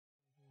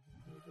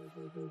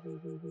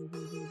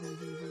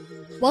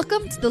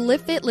Welcome to the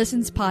Live Fit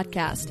Listens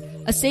podcast,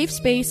 a safe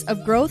space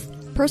of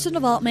growth, personal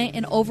development,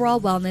 and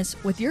overall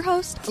wellness with your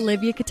host,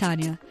 Olivia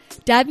Catania.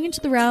 Diving into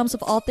the realms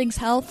of all things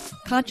health,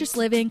 conscious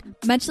living,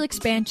 mental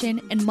expansion,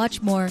 and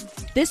much more,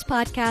 this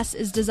podcast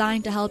is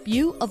designed to help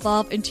you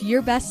evolve into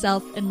your best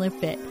self and live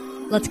fit.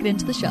 Let's get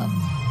into the show.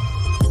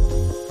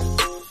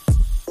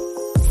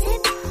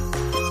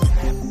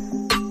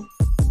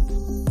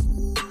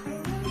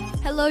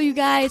 Hello, you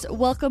guys.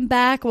 Welcome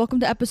back. Welcome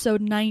to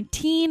episode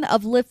 19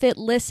 of Live Fit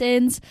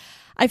Listens.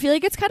 I feel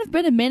like it's kind of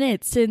been a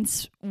minute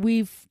since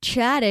we've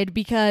chatted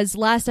because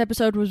last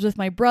episode was with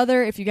my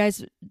brother. If you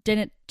guys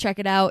didn't check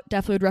it out,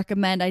 definitely would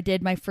recommend. I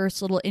did my first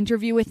little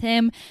interview with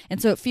him.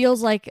 And so it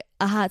feels like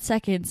a hot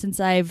second since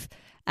I've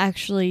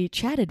actually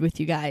chatted with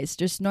you guys,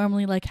 just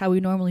normally like how we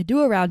normally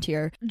do around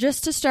here.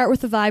 Just to start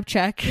with the vibe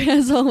check,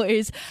 as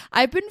always,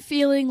 I've been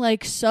feeling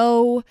like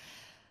so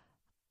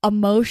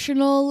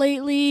emotional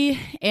lately,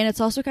 and it's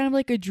also kind of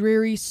like a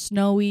dreary,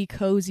 snowy,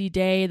 cozy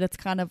day that's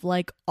kind of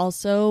like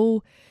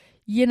also,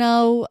 you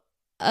know,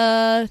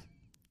 a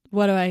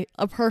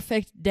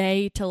perfect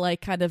day to like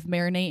kind of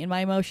marinate in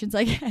my emotions,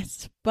 I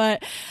guess.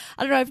 But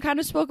I don't know, I've kind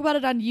of spoke about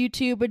it on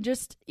YouTube, and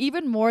just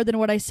even more than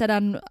what I said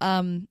on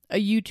a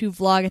YouTube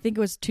vlog. I think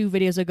it was 2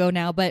 videos ago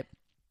now, but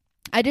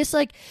I just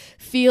like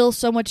feel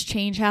so much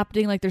change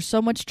happening. Like there's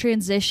so much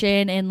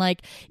transition, and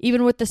like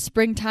even with the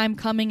springtime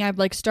coming, I'm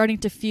like starting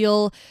to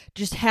feel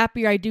just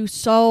happier. I do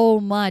so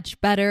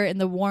much better in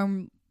the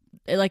warm,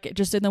 like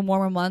just in the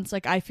warmer months.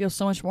 Like I feel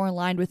so much more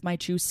aligned with my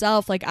true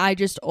self. Like I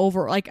just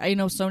I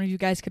know so many of you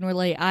guys can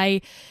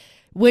relate.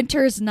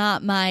 Winter's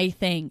not my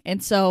thing.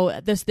 And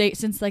so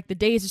since like the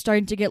days are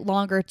starting to get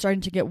longer, it's starting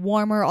to get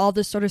warmer, all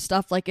this sort of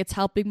stuff, like it's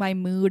helping my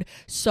mood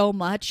so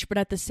much. But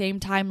at the same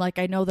time, like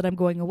I know that I'm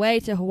going away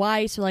to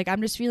Hawaii. So like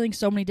I'm just feeling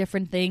so many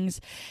different things.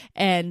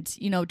 And,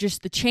 you know,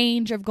 just the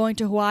change of going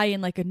to Hawaii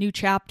and like a new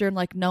chapter, and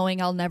like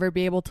knowing I'll never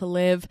be able to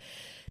live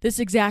this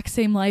exact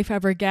same life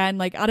ever again.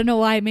 Like, I don't know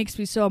why it makes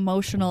me so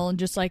emotional, and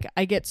just like,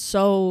 I get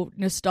so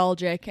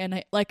nostalgic.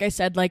 And like I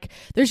said, like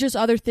there's just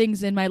other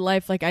things in my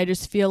life. Like, I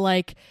just feel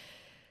like,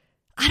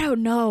 I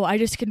don't know, I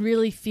just can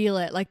really feel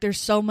it. Like there's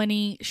so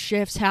many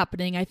shifts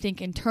happening, I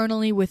think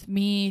internally with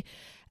me,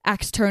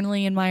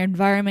 externally in my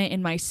environment,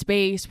 in my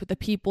space, with the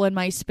people in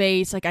my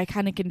space. Like I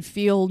kind of can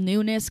feel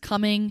newness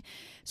coming.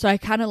 So I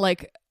kind of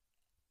like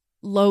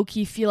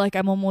low-key feel like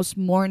I'm almost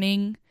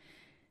mourning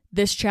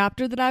this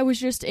chapter that I was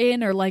just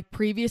in, or like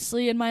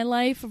previously in my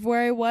life of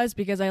where I was,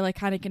 because I like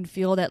kind of can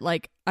feel that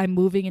like I'm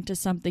moving into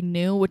something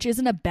new, which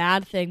isn't a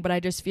bad thing, but I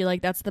just feel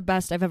like that's the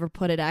best I've ever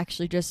put it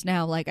actually just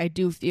now. Like I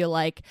do feel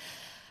like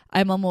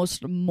I'm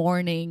almost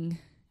mourning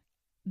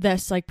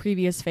this like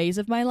previous phase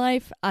of my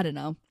life. I don't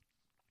know.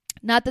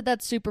 Not that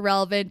that's super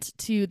relevant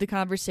to the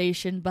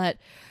conversation, but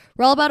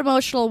we're all about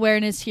emotional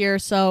awareness here,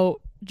 so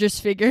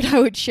just figured I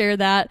would share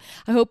that.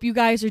 I hope you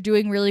guys are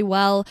doing really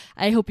well.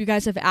 I hope you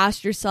guys have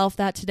asked yourself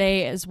that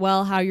today as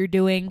well, how you're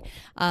doing,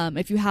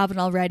 if you haven't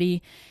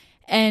already.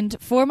 And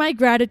for my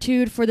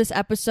gratitude for this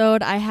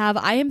episode, I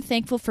am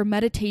thankful for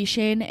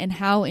meditation and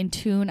how in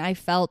tune I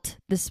felt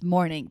this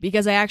morning,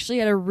 because I actually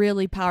had a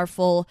really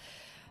powerful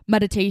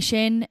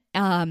meditation.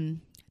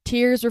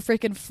 Tears were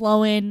freaking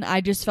flowing. I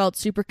just felt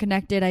super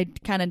connected. I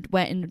kind of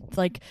went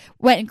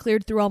and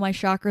cleared through all my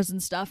chakras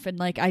and stuff. And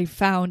like I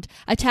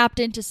tapped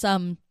into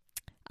some,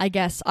 I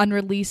guess,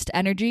 unreleased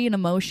energy and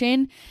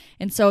emotion.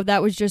 And so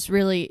that was just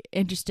really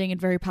interesting and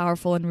very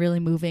powerful and really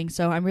moving.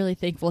 So I'm really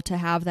thankful to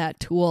have that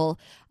tool,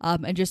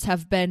 and just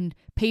have been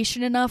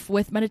patient enough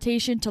with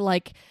meditation to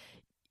like,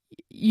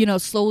 you know,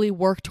 slowly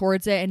work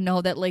towards it, and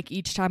know that like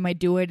each time I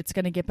do it, it's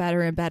going to get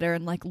better and better,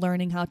 and like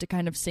learning how to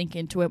kind of sink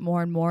into it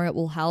more and more, it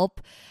will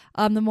help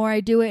the more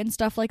I do it and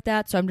stuff like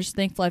that. So I'm just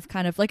thankful I've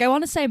kind of like, I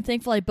want to say I'm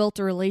thankful I built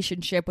a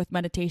relationship with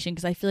meditation,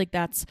 because I feel like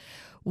that's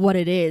what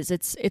it is.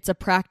 It's a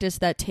practice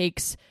that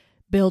takes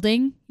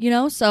building, you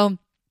know? So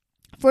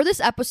for this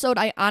episode,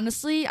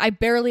 I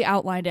barely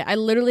outlined it. I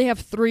literally have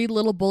 3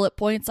 little bullet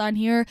points on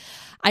here.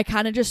 I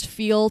kind of just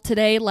feel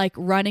today like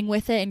running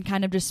with it and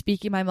kind of just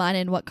speaking my mind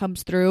and what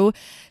comes through.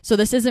 So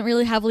this isn't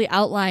really heavily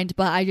outlined,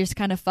 but I just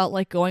kind of felt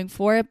like going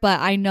for it. But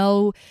I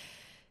know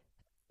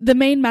the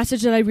main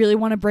message that I really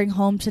want to bring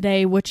home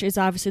today, which is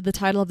obviously the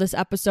title of this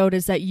episode,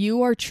 is that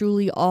you are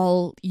truly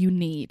all you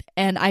need.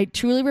 And I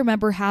truly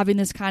remember having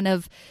this kind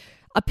of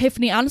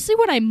epiphany, honestly,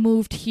 when I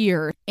moved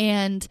here.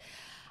 And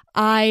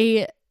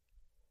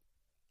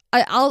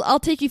I'll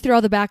take you through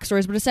all the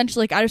backstories, but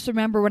essentially, like, I just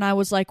remember when I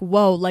was like,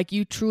 whoa, like,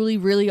 you truly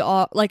really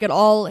are, like, it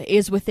all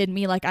is within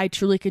me. Like, I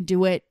truly can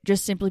do it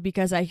just simply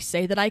because I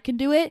say that I can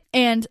do it.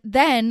 And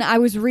then I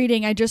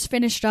just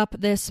finished up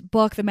this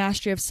book, The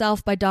Mastery of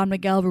Self by Don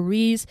Miguel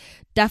Ruiz.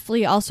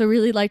 Definitely also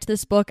really liked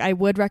this book. I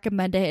would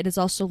recommend it. It is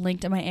also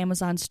linked in my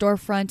Amazon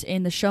storefront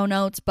in the show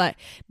notes. But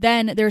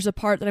then there's a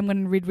part that I'm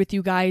going to read with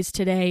you guys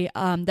today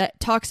that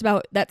talks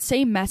about that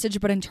same message,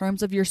 but in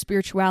terms of your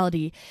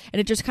spirituality. And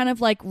it just kind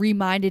of like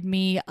reminded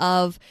me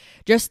of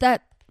just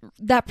that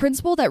that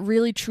principle that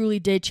really truly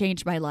did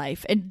change my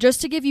life. And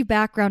just to give you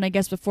background, I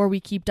guess, before we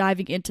keep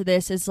diving into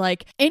this, is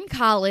like in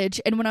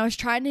college and when I was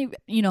trying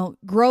to,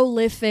 grow,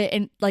 live fit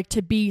and like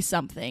to be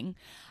something,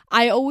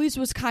 I always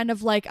was kind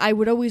of like, I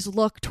would always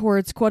look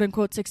towards quote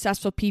unquote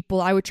successful people.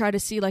 I would try to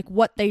see like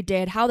what they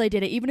did, how they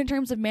did it, even in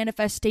terms of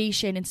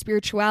manifestation and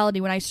spirituality.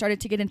 When I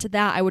started to get into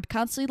that, I would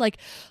constantly like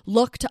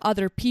look to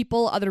other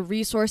people, other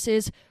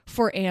resources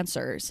for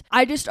answers.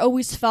 I just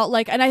always felt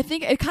like, and I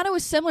think it kind of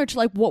was similar to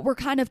like what we're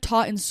kind of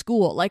taught in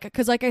school. Like,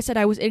 cause like I said,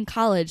 I was in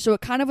college. So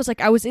it kind of was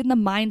like, I was in the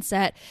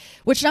mindset,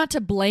 which not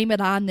to blame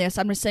it on this.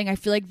 I'm just saying, I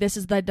feel like this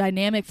is the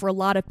dynamic for a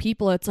lot of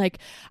people. It's like,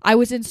 I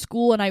was in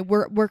school and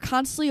we're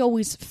constantly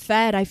always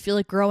fed, I feel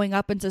like growing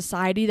up in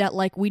society, that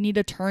like we need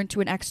to turn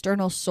to an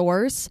external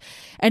source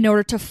in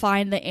order to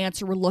find the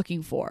answer we're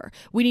looking for.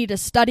 We need to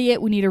study it.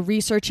 We need to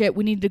research it.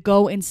 We need to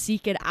go and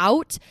seek it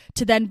out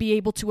to then be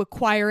able to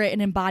acquire it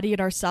and embody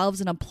it ourselves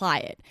and apply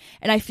it.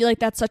 And I feel like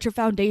that's such a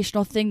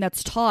foundational thing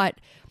that's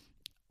taught,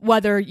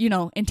 whether,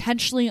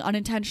 intentionally,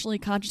 unintentionally,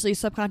 consciously,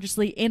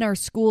 subconsciously in our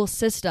school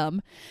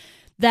system,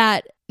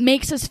 that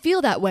makes us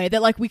feel that way,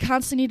 that like we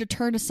constantly need to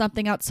turn to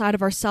something outside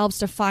of ourselves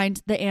to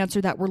find the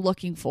answer that we're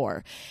looking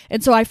for.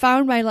 And so I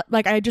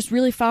just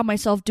really found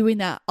myself doing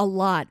that a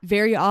lot,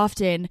 very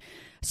often,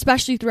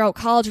 especially throughout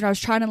college, when I was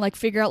trying to like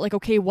figure out like,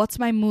 okay, what's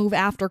my move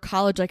after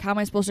college? Like, how am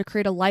I supposed to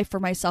create a life for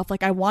myself?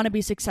 Like, I want to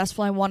be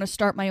successful. I want to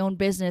start my own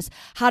business.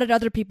 How did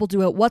other people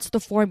do it? What's the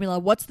formula?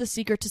 What's the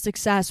secret to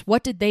success?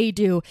 What did they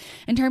do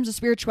in terms of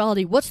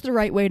spirituality? What's the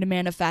right way to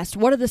manifest?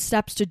 What are the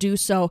steps to do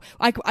so?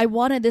 I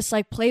wanted this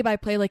like play by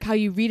play, like how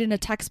you read in a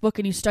textbook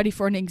and you study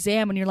for an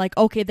exam and you're like,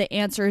 okay, the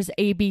answer is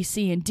A, B,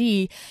 C, and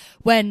D.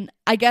 When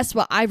I guess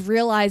what I've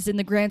realized in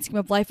the grand scheme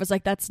of life is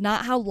like, that's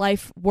not how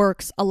life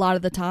works a lot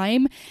of the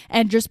time.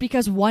 And just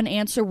because one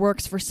answer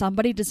works for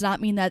somebody does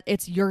not mean that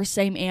it's your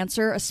same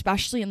answer,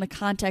 especially in the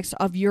context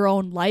of your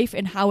own life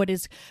and how it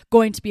is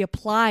going to be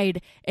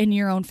applied in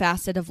your own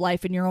facet of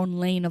life, in your own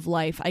lane of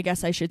life, I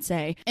guess I should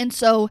say. And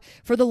so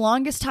for the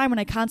longest time, when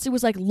I constantly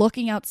was like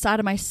looking outside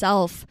of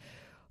myself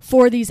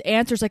for these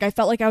answers, like I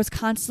felt like I was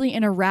constantly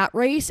in a rat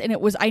race, and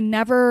I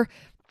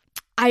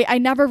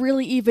never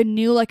really even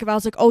knew, like, if I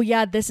was like, oh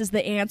yeah, this is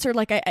the answer.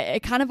 Like,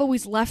 it kind of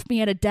always left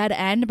me at a dead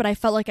end, but I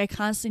felt like I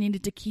constantly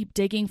needed to keep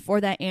digging for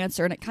that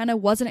answer. And it kind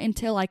of wasn't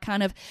until I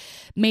kind of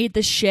made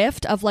the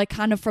shift of like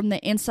kind of from the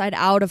inside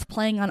out of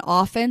playing on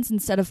offense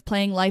instead of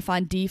playing life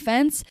on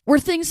defense, where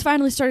things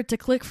finally started to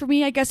click for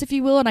me, I guess, if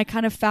you will. And I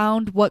kind of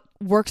found what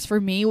works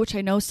for me, which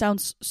I know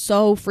sounds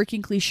so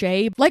freaking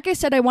cliche. Like I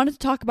said, I wanted to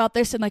talk about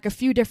this in like a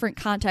few different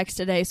contexts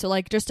today. So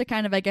like, just to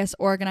kind of, I guess,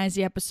 organize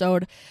the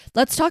episode,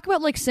 let's talk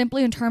about like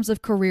simply in terms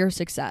of career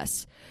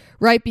success,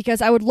 right?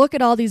 Because I would look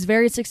at all these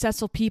very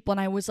successful people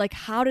and I was like,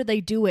 how do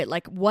they do it?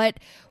 Like, what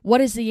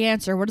is the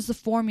answer? What is the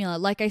formula?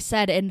 Like I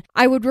said, and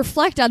I would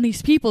reflect on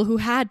these people who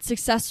had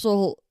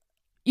successful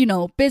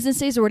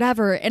businesses or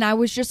whatever. And I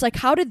was just like,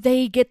 how did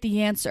they get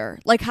the answer?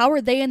 Like, how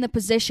are they in the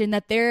position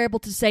that they're able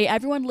to say,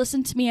 everyone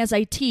listen to me as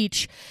I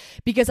teach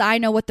because I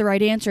know what the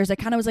right answer is? I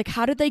kind of was like,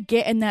 how did they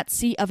get in that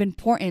seat of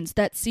importance,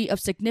 that seat of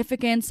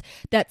significance,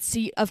 that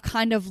seat of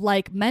kind of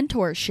like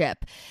mentorship?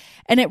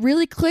 And it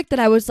really clicked that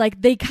I was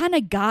like, they kind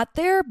of got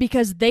there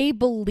because they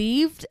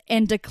believed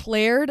and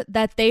declared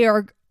that they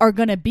are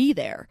going to be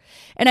there.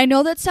 And I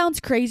know that sounds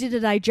crazy to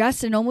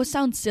digest and almost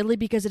sounds silly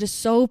because it is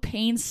so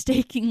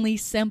painstakingly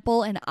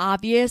simple and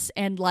obvious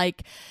and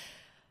like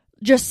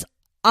just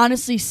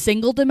honestly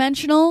single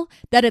dimensional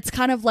that it's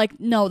kind of like,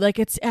 no, like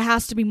it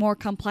has to be more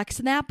complex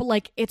than that, but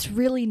like it's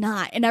really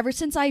not. And ever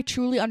since I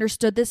truly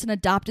understood this and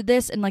adopted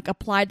this and like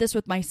applied this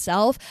with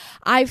myself,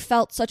 I've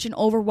felt such an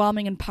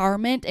overwhelming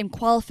empowerment and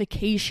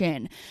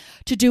qualification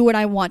to do what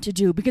I want to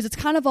do, because it's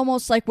kind of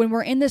almost like when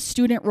we're in this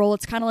student role,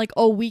 it's kind of like,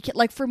 oh, we can,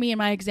 like for me in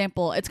my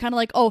example, it's kind of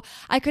like, oh,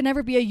 I could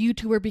never be a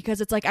YouTuber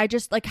because it's like, I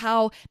just like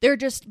how they're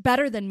just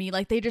better than me.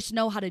 Like they just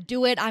know how to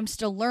do it. I'm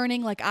still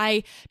learning. Like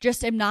I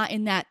just am not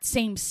in that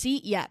same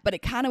seat yet. But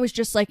it kind of was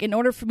just like, in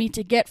order for me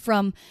to get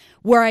from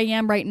where I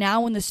am right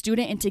now in the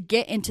student and to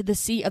get into the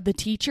seat of the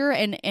teacher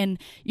and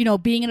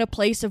being in a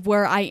place of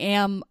where I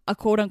am a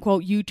quote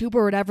unquote YouTuber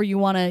or whatever you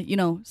want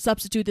to,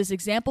 substitute this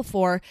example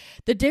for,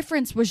 the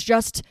difference was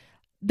just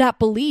that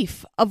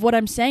belief of what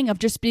I'm saying, of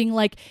just being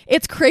like,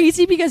 it's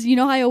crazy because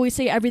I always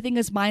say everything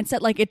is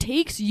mindset. Like it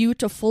takes you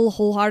to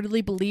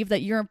wholeheartedly believe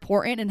that you're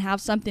important and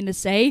have something to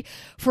say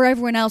for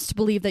everyone else to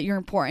believe that you're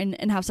important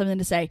and have something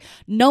to say.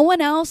 No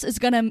one else is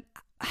going to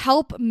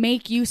help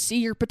make you see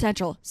your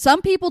potential.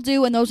 Some people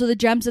do, and those are the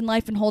gems in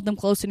life and hold them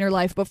close in your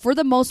life. But for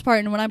the most part,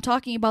 and when I'm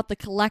talking about the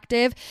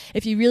collective,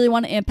 if you really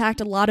want to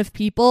impact a lot of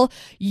people,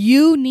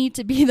 you need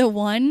to be the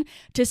one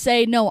to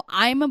say, no,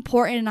 I'm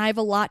important and I have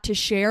a lot to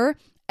share.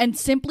 And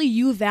simply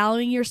you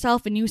valuing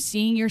yourself and you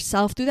seeing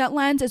yourself through that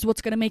lens is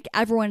what's going to make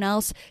everyone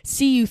else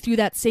see you through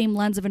that same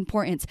lens of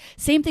importance.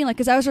 Same thing, like,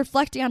 because I was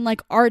reflecting on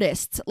like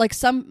artists, like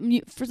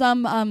for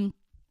some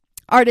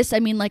artists, I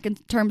mean, like in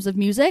terms of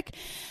music.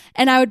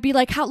 And I would be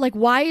like, how, like,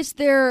 why is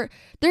there's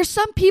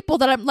some people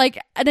that I'm like,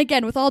 and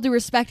again, with all due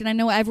respect, and I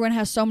know everyone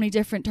has so many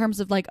different terms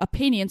of like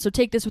opinion, so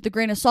take this with a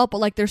grain of salt, but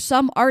like there's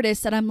some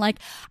artists that I'm like,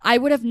 I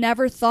would have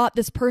never thought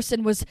this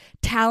person was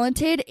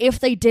talented if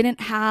they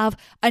didn't have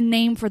a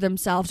name for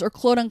themselves or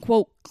quote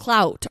unquote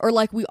clout, or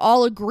like we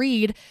all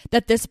agreed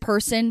that this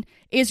person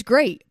is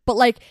great. But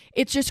like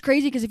it's just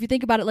crazy because if you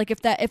think about it, like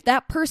if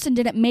that person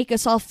didn't make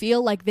us all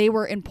feel like they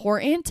were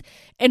important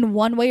in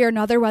one way or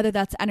another, whether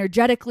that's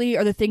energetically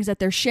or the things that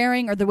they're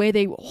sharing or the way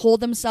they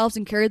hold themselves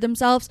and carry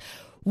themselves,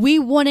 we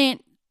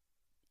wouldn't,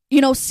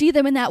 see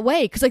them in that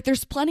way. Because like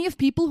there's plenty of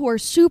people who are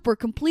super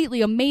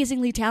completely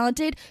amazingly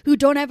talented who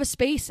don't have a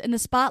space in the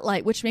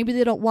spotlight, which maybe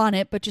they don't want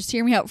it, but just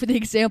hear me out for the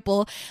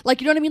example.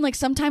 Like, you know what I mean? Like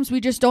sometimes we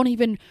just don't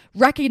even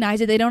recognize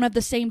it. They don't have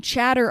the same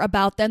chatter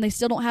about them. They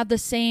still don't have the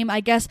same,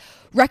 I guess,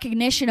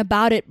 recognition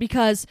about it,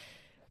 because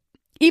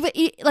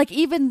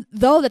even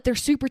though that they're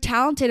super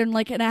talented and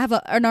like and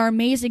are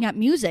amazing at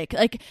music,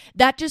 like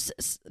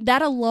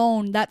that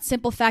alone, that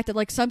simple fact that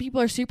like some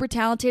people are super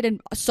talented and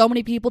so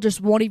many people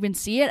just won't even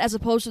see it, as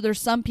opposed to there's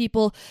some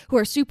people who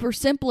are super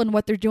simple in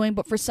what they're doing,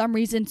 but for some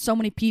reason so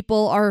many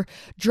people are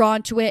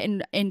drawn to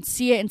it and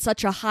see it in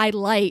such a high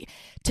light.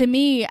 To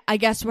me, I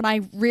guess when I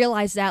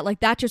realized that,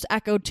 like that just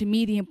echoed to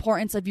me the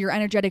importance of your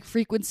energetic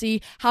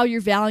frequency, how you're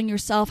valuing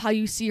yourself, how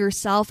you see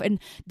yourself, and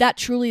that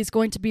truly is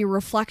going to be a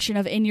reflection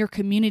of in your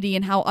community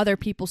and how other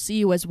people see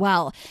you as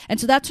well. And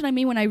so that's what I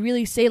mean when I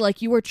really say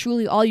like you are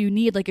truly all you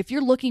need. Like if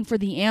you're looking for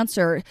the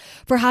answer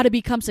for how to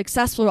become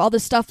successful or all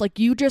this stuff, like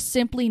you just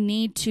simply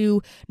need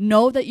to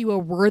know that you are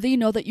worthy,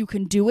 know that you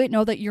can do it,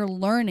 know that you're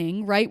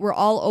learning, right? We're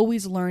all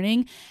always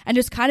learning, and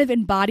just kind of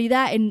embody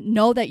that and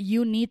know that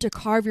you need to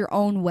carve your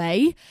own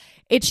way.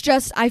 It's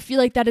just, I feel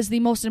like that is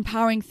the most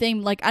empowering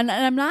thing. Like, and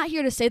I'm not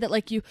here to say that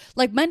like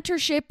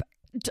mentorship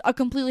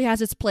completely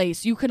has its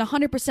place. You can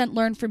 100%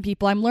 learn from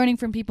people. I'm learning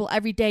from people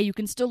every day. You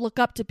can still look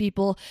up to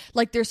people.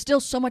 Like there's still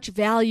so much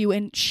value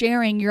in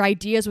sharing your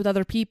ideas with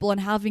other people and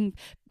having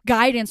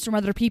guidance from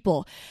other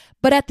people.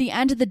 But at the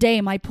end of the day,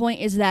 my point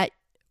is that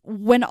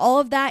when all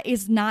of that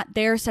is not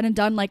there, said and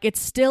done, like it's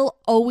still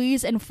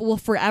always and will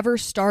forever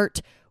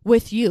start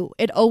with you.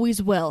 It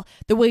always will.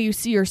 The way you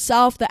see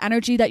yourself, the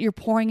energy that you're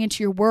pouring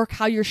into your work,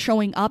 how you're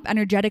showing up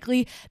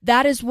energetically,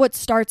 that is what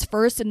starts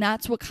first. And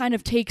that's what kind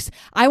of takes,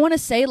 I want to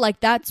say, like,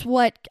 that's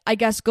what I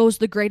guess goes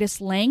the greatest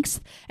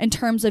lengths in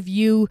terms of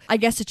you, I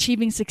guess,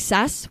 achieving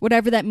success,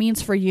 whatever that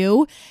means for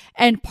you.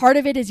 And part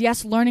of it is,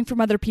 yes, learning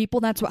from other people.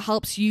 That's what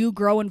helps you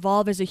grow and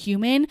evolve as a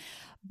human.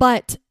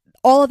 But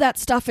all of that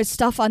stuff is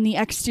stuff on the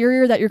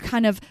exterior that you're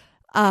kind of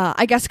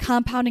I guess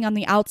compounding on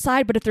the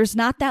outside, but if there's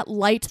not that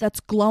light that's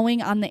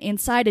glowing on the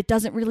inside, it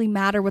doesn't really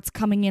matter what's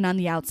coming in on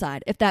the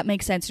outside, if that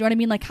makes sense. You know what I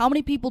mean? Like how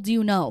many people do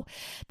you know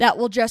that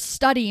will just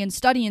study and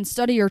study and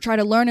study or try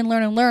to learn and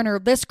learn and learn, or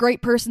this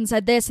great person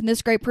said this and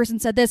this great person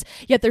said this,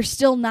 yet they're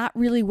still not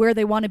really where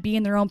they want to be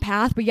in their own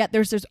path, but yet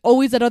there's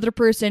always that other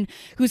person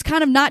who's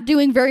kind of not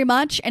doing very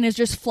much and is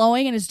just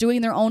flowing and is doing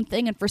their own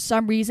thing, and for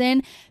some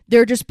reason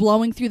they're just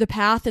blowing through the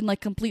path and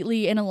like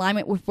completely in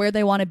alignment with where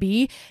they want to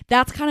be.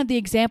 That's kind of the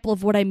example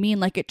of what I mean.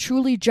 Like it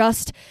truly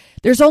just,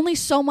 there's only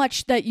so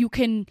much that you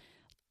can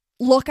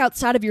look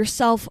outside of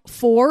yourself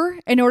for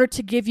in order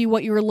to give you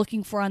what you were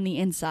looking for on the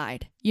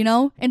inside, you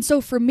know? And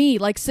so for me,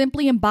 like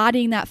simply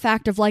embodying that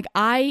fact of like,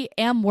 I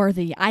am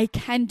worthy, I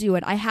can do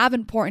it, I have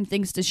important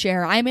things to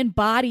share. I'm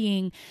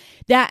embodying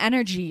that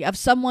energy of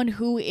someone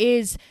who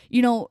is,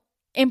 you know,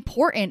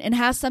 important and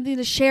has something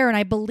to share, and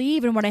I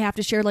believe in what I have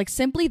to share. Like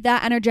simply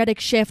that energetic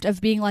shift of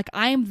being like,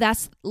 I am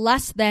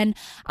less than,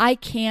 I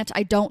can't,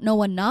 I don't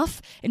know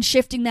enough, and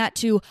shifting that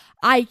to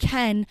I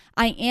can,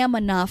 I am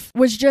enough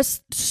was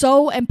just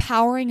so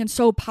empowering and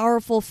so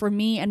powerful for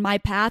me and my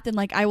path. And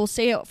like I will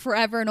say it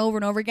forever and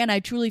over again, I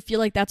truly feel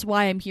like that's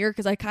why I'm here,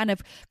 because I kind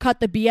of cut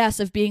the BS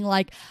of being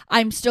like,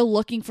 I'm still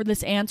looking for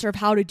this answer of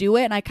how to do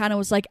it, and I kind of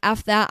was like,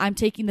 F that, I'm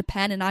taking the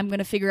pen and I'm going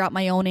to figure out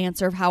my own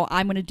answer of how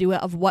I'm going to do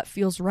it, of what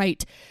feels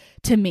right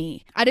to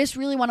me. I just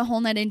really want to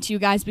hone that into you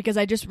guys, because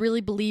I just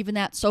really believe in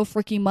that so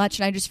freaking much,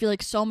 and I just feel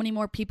like so many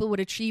more people would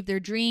achieve their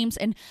dreams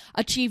and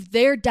achieve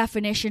their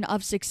definition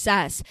of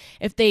success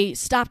if they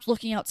stopped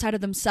looking outside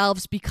of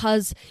themselves,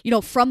 because, you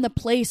know, from the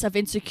place of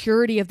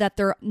insecurity of that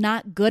they're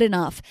not good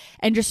enough,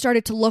 and just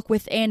started to look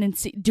within and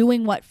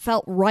doing what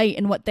felt right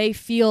and what they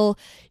feel,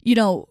 you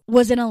know,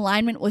 was in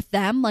alignment with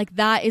them. Like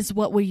that is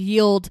what will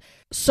yield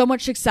so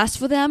much success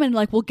for them, and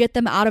like will get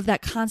them out of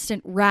that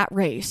constant rat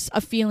race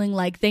of feeling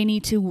like they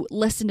need to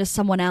listen to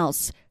someone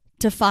else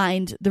to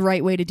find the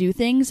right way to do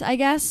things, I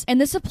guess. And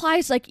this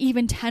applies like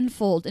even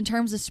tenfold in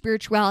terms of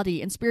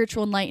spirituality and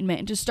spiritual enlightenment.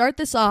 And to start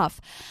this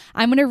off,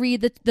 I'm going to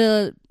read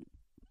the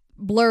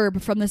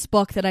blurb from this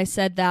book that I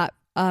said that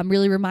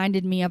really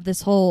reminded me of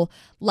this whole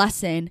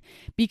lesson,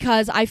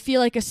 because I feel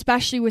like,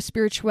 especially with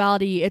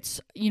spirituality,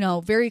 it's,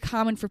 very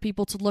common for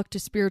people to look to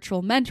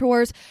spiritual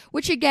mentors,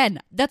 which again,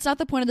 that's not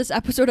the point of this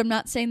episode. I'm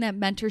not saying that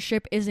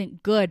mentorship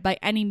isn't good by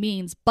any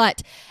means,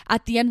 but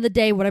at the end of the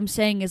day, what I'm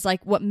saying is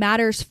like what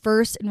matters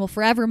first and will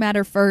forever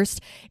matter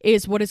first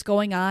is what is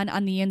going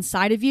on the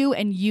inside of you,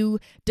 and you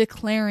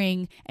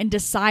declaring and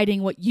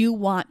deciding what you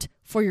want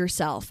for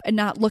yourself, and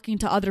not looking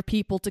to other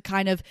people to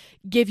kind of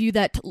give you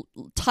that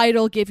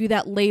title, give you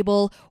that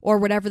label, or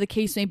whatever the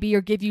case may be, or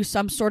give you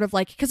some sort of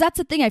like, because that's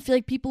the thing, I feel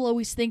like people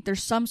always think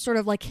there's some sort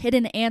of like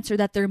hidden answer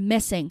that they're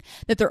missing,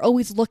 that they're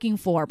always looking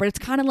for, but it's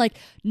kind of like,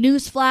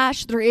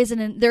 newsflash, there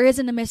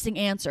isn't a missing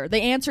answer.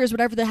 The answer is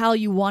whatever the hell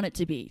you want it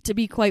to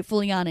be quite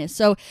fully honest.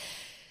 So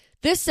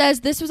this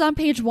was on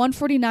page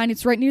 149.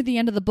 It's right near the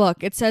end of the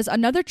book. It says,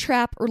 another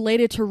trap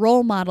related to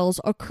role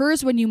models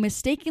occurs when you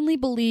mistakenly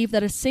believe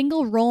that a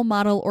single role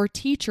model or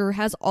teacher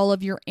has all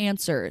of your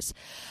answers.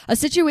 A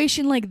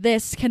situation like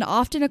this can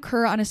often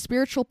occur on a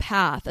spiritual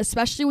path,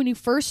 especially when you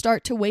first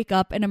start to wake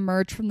up and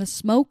emerge from the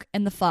smoke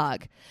and the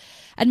fog.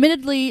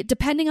 Admittedly,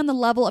 depending on the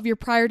level of your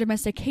prior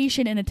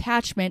domestication and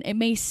attachment, it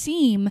may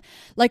seem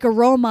like a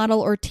role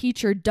model or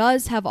teacher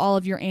does have all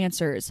of your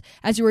answers,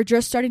 as you are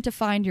just starting to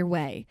find your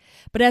way.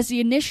 But as the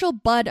initial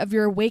bud of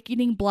your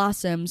awakening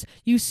blossoms,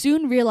 you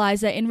soon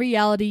realize that in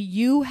reality,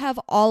 you have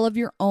all of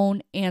your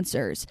own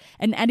answers,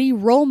 and any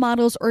role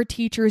models or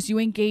teachers you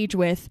engage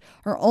with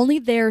are only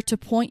there to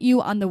point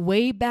you on the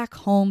way back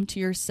home to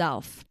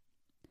yourself.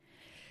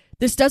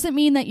 This doesn't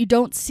mean that you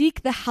don't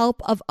seek the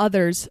help of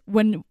others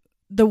when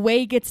the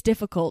way gets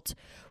difficult.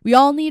 We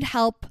all need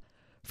help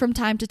from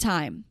time to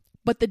time.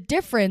 But the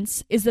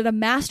difference is that a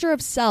master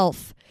of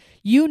self,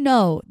 you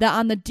know that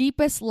on the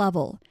deepest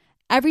level,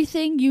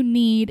 everything you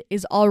need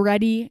is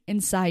already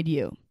inside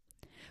you.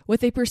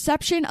 With a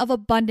perception of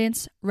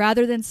abundance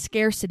rather than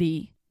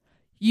scarcity,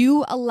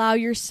 you allow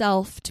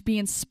yourself to be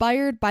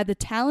inspired by the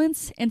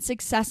talents and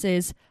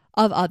successes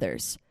of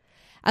others.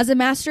 As a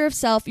master of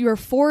self, you are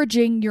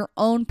forging your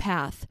own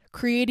path,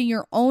 creating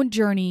your own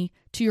journey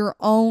to your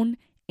own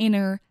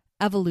inner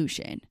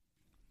evolution.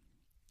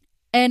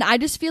 And I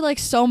just feel like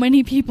so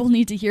many people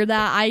need to hear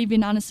that. I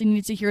even honestly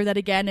need to hear that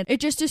again. And it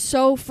just is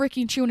so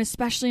freaking true. And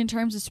especially in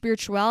terms of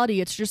spirituality,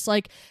 it's just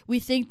like we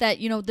think that,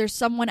 there's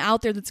someone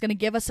out there that's going to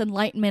give us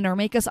enlightenment or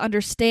make us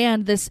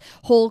understand this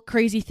whole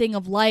crazy thing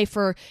of life,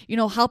 or,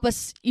 help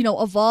us,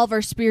 evolve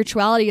our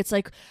spirituality. It's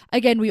like,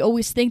 again, we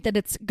always think that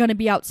it's going to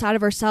be outside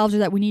of ourselves, or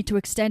that we need to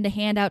extend a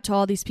hand out to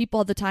all these people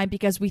all the time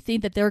because we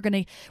think that they're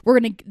going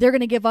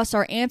to give us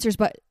our answers.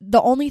 But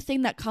the only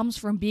thing that comes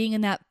from being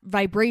in that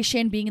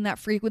vibration, being in that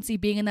frequency,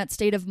 being in that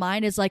state of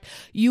mind is like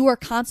you are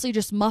constantly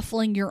just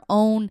muffling your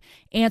own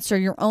answer,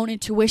 your own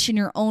intuition,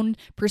 your own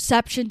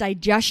perception,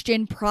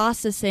 digestion,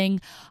 processing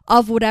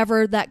of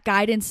whatever that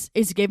guidance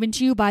is given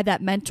to you by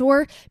that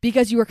mentor,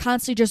 because you are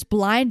constantly just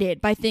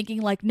blinded by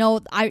thinking like,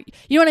 no,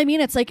 you know what I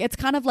mean? It's like, it's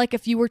kind of like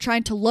if you were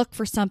trying to look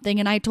for something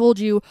and I told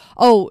you,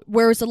 oh,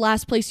 where was the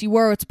last place you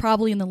were? It's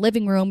probably in the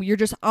living room. You're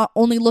just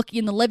only looking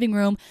in the living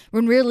room,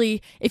 when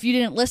really, if you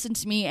didn't listen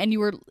to me and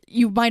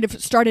you might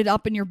have started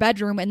up in your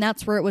bedroom and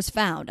that's where it was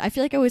found. I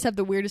feel like I always have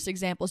the weirdest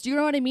examples. Do you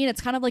know what I mean? It's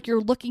kind of like you're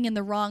looking in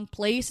the wrong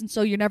place, and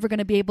so you're never going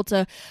to be able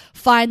to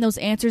find those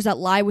answers that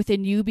lie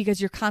within you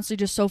because you're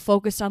constantly just so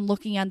focused on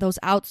looking at those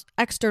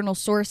external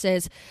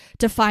sources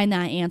to find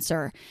that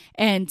answer.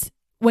 And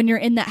when you're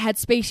in that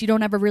headspace, you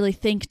don't ever really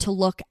think to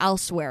look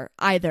elsewhere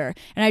either.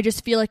 And I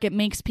just feel like it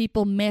makes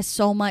people miss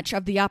so much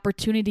of the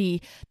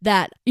opportunity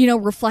that,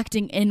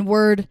 reflecting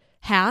inward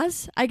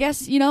has, I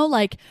guess,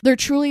 like there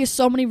truly is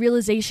so many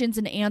realizations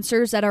and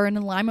answers that are in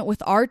alignment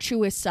with our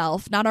truest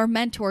self, not our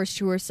mentor's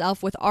truest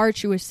self, with our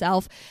truest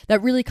self,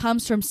 that really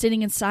comes from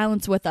sitting in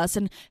silence with us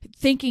and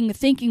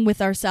thinking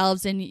with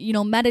ourselves and,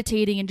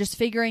 meditating and just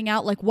figuring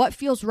out like what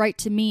feels right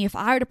to me. If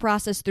I were to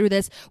process through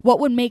this, what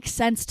would make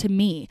sense to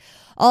me?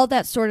 All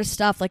that sort of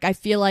stuff. Like, I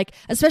feel like,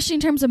 especially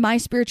in terms of my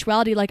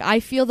spirituality, like I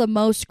feel the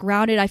most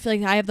grounded. I feel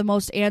like I have the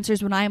most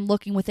answers when I am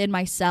looking within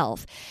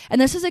myself.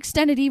 And this is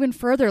extended even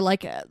further,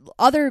 like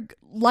other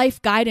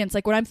life guidance.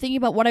 Like when I'm thinking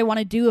about what I want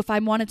to do, if I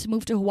wanted to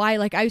move to Hawaii,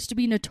 like I used to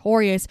be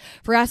notorious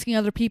for asking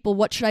other people,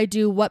 what should I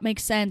do? What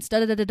makes sense?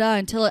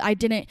 Until I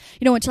didn't,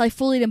 until I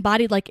fully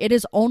embodied, like it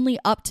is only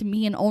up to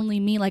me and only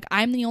me. Like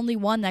I'm the only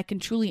one that can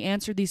truly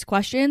answer these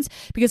questions,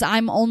 because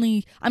I'm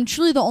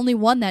truly the only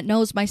one that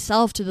knows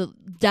myself to the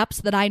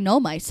depths that I know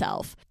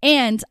myself.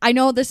 And I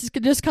know this is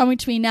just coming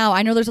to me now.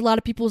 I know there's a lot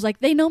of people who's like,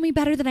 they know me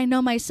better than I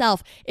know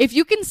myself. If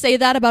you can say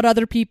that about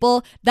other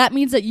people, that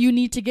means that you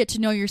need to get to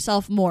know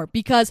yourself more,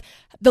 because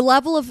the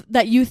level of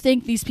that you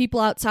think these people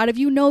outside of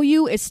you know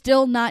you is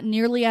still not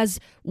nearly as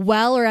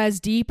well or as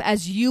deep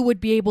as you would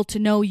be able to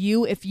know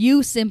you if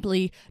you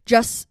simply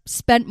just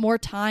spent more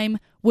time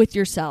with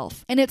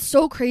yourself. And it's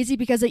so crazy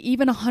because it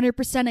even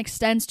 100%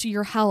 extends to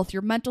your health,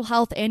 your mental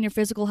health and your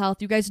physical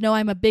health. You guys know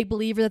I'm a big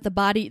believer that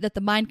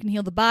the mind can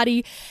heal the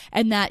body,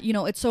 and that,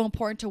 it's so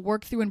important to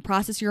work through and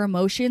process your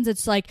emotions.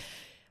 It's like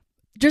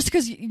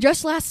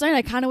just last night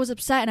I kind of was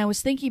upset and I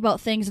was thinking about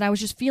things and I was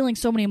just feeling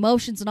so many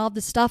emotions and all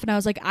this stuff. And I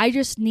was like, I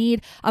just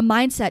need a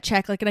mindset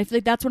check. Like, and I feel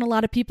like that's when a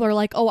lot of people are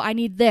like, oh, I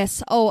need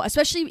this. Oh,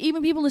 especially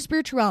even people in the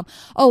spiritual realm.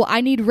 Oh,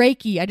 I need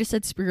Reiki. I just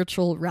said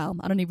spiritual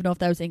realm. I don't even know if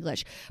that was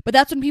English. But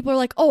that's when people are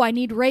like, oh, I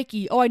need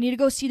Reiki. Oh, I need to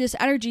go see this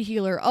energy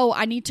healer. Oh,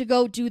 I need to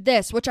go do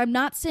this, which I'm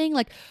not saying,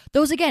 like,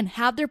 those again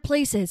have their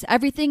places.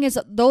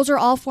 Those are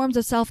all forms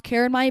of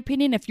self-care in my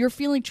opinion. If you're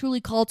feeling truly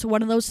called to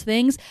one of those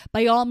things,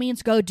 by all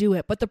means go do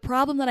it. But the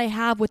problem that I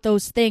have with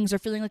those things, or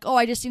feeling like, oh,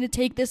 I just need to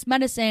take this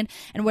medicine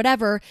and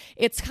whatever,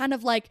 it's kind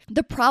of like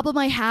the problem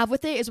I have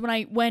with it is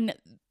when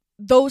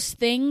those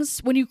things,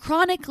 when you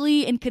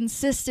chronically and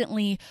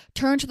consistently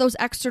turn to those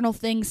external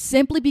things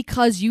simply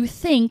because you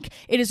think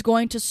it is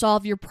going to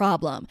solve your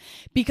problem.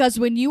 Because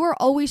when you are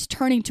always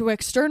turning to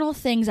external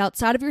things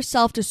outside of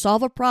yourself to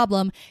solve a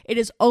problem, it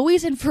is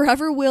always and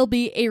forever will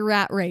be a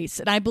rat race.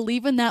 And I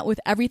believe in that with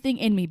everything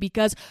in me,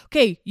 because,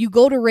 okay, you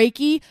go to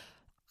Reiki,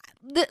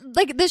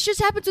 like this just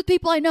happens with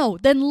people I know.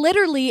 Then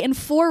literally in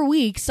 4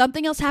 weeks,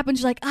 something else happens.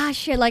 You're like,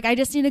 shit, like I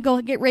just need to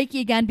go get Reiki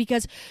again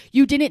because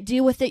you didn't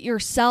deal with it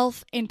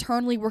yourself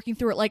internally working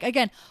through it. Like,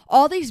 again,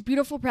 all these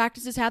beautiful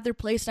practices have their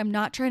place. I'm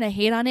not trying to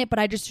hate on it, but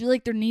I just feel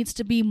like there needs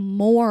to be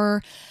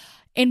more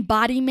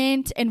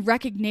embodiment and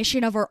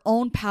recognition of our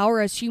own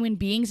power as human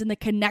beings and the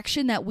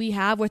connection that we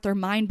have with our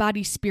mind,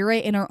 body,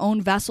 spirit, and our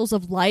own vessels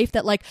of life,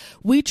 that like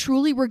we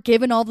truly were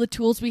given all the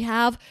tools we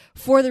have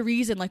for the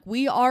reason. Like,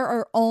 we are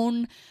our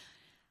own,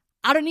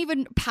 I don't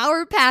even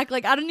power pack,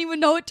 like I don't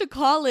even know what to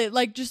call it,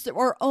 like just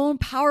our own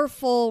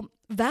powerful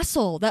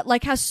vessel that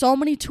like has so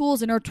many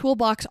tools in our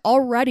toolbox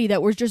already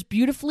that were just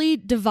beautifully,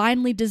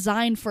 divinely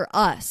designed for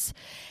us.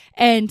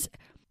 And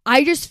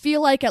I just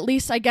feel like, at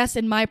least I guess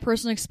in my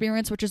personal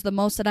experience, which is the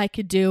most that I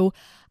could do,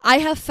 I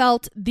have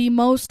felt the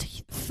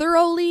most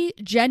thoroughly,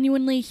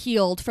 genuinely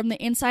healed from the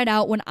inside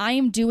out when I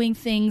am doing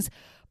things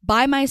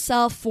by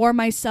myself, for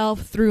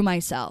myself, through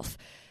myself.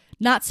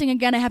 Not saying,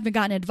 again, I haven't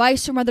gotten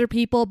advice from other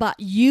people, but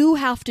you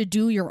have to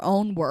do your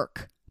own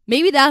work.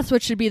 Maybe that's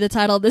what should be the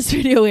title of this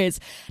video is.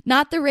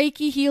 Not the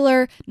Reiki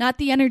healer, not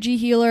the energy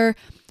healer,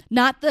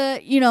 not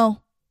the,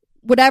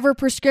 whatever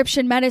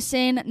prescription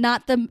medicine,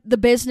 not the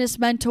business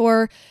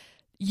mentor.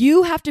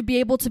 You have to be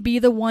able to be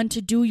the one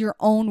to do your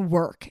own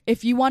work.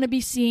 If you want to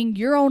be seeing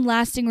your own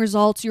lasting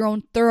results, your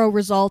own thorough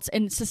results,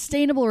 and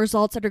sustainable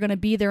results that are going to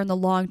be there in the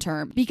long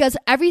term. Because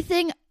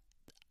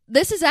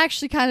this is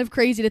actually kind of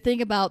crazy to think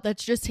about,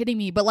 that's just hitting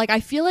me, but like I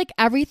feel like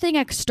everything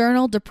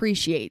external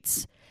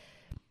depreciates.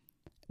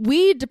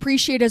 We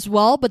depreciate as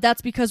well, but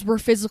that's because we're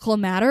physical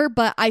matter.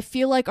 But I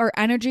feel like our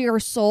energy, our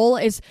soul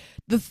is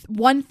the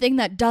one thing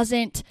that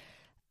doesn't,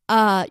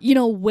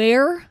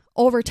 wear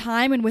over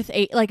time and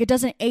it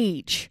doesn't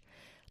age.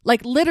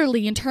 Like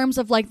literally in terms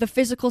of like the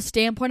physical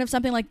standpoint of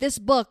something like this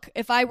book,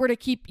 if I were to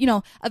keep,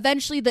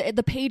 eventually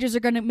the pages are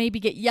going to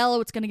maybe get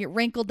yellow, it's going to get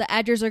wrinkled, the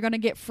edges are going to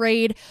get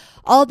frayed,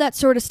 all that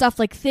sort of stuff,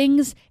 like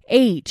things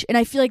age. And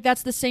I feel like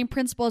that's the same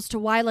principle as to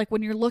why, like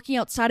when you're looking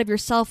outside of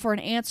yourself for an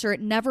answer, it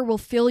never will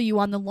fill you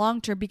on the long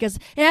term because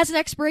it has an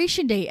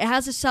expiration date. It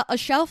has a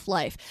shelf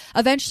life.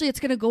 Eventually it's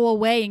going to go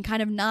away and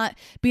kind of not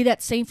be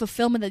that same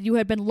fulfillment that you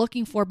had been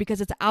looking for because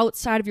it's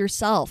outside of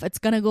yourself. It's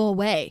going to go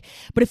away.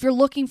 But if you're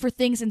looking for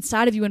things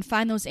inside of you and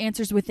find those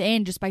answers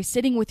within just by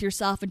sitting with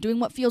yourself and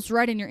doing what feels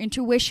right in your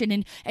intuition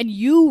and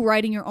you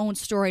writing your own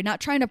story,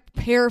 not trying to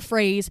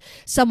paraphrase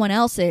someone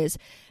else's,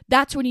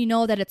 that's when you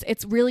know that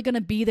it's really going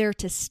to be there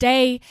to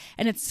stay,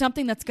 and it's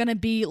something that's going to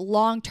be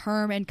long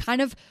term and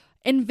kind of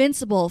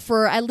invincible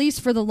for at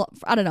least for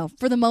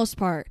the most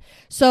part.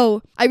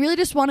 So I really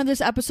just wanted this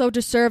episode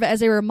to serve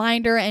as a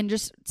reminder and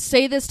just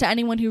say this to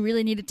anyone who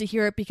really needed to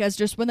hear it, because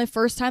just when the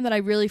first time that I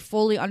really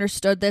fully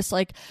understood this,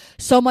 like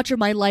so much of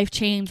my life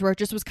changed, where it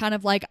just was kind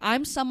of like,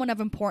 I'm someone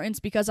of importance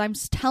because I'm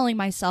telling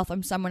myself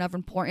I'm someone of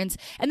importance.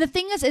 And the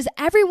thing is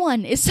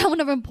everyone is someone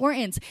of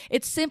importance.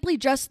 It's simply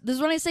just, this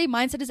is when I say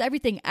mindset is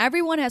everything.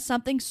 Everyone has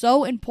something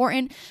so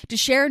important to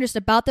share just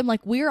about them.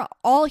 Like we're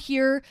all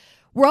here.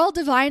 We're all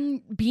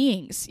divine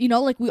beings,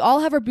 like we all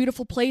have our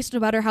beautiful place no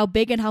matter how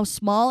big and how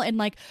small. And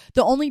like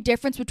the only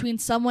difference between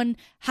someone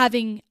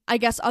having, I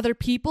guess, other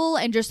people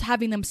and just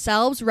having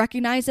themselves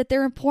recognize that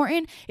they're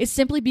important is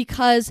simply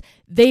because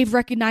they've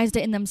recognized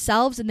it in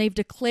themselves and they've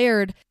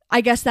declared,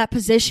 I guess, that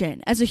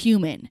position as a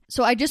human.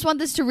 So I just want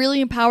this to really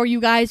empower you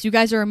guys. You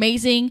guys are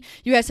amazing.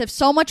 You guys have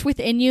so much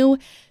within you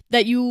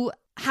that you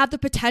have the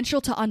potential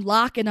to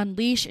unlock and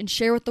unleash and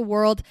share with the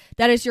world.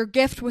 That is your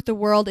gift with the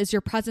world, is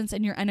your presence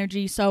and your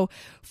energy. So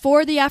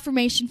for the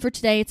affirmation for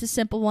today, it's a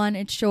simple one.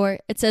 It's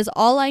short. It says,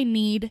 all I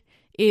need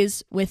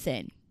is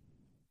within.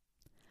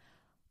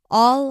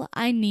 All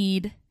I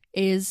need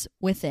is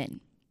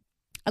within.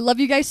 I love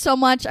you guys so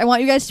much. I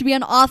want you guys to be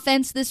on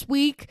offense this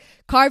week.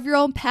 Carve your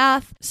own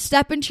path.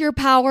 Step into your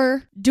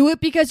power. Do it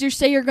because you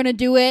say you're going to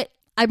do it.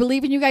 I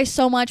believe in you guys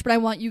so much, but I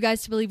want you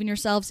guys to believe in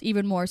yourselves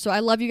even more. So I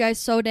love you guys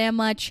so damn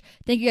much.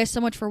 Thank you guys so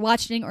much for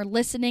watching or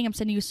listening. I'm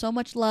sending you so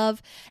much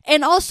love.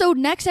 And also,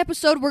 next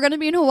episode, we're going to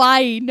be in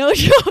Hawaii. No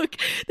joke.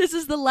 This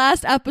is the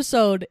last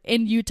episode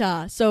in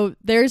Utah. So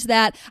there's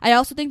that. I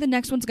also think the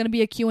next one's going to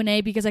be a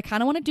Q&A because I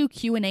kind of want to do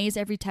Q&As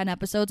every 10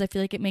 episodes. I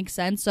feel like it makes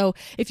sense. So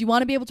if you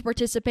want to be able to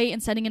participate in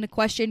sending in a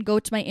question, go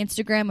to my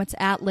Instagram. It's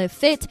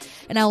 @LiveFit.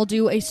 And I will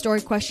do a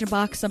story question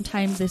box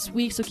sometime this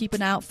week. So keep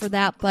an eye out for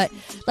that. But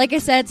like I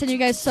said, send you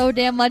guys so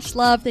damn much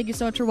love. Thank you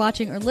so much for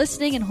watching or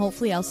listening, and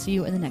hopefully I'll see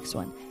you in the next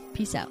one.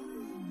 Peace out.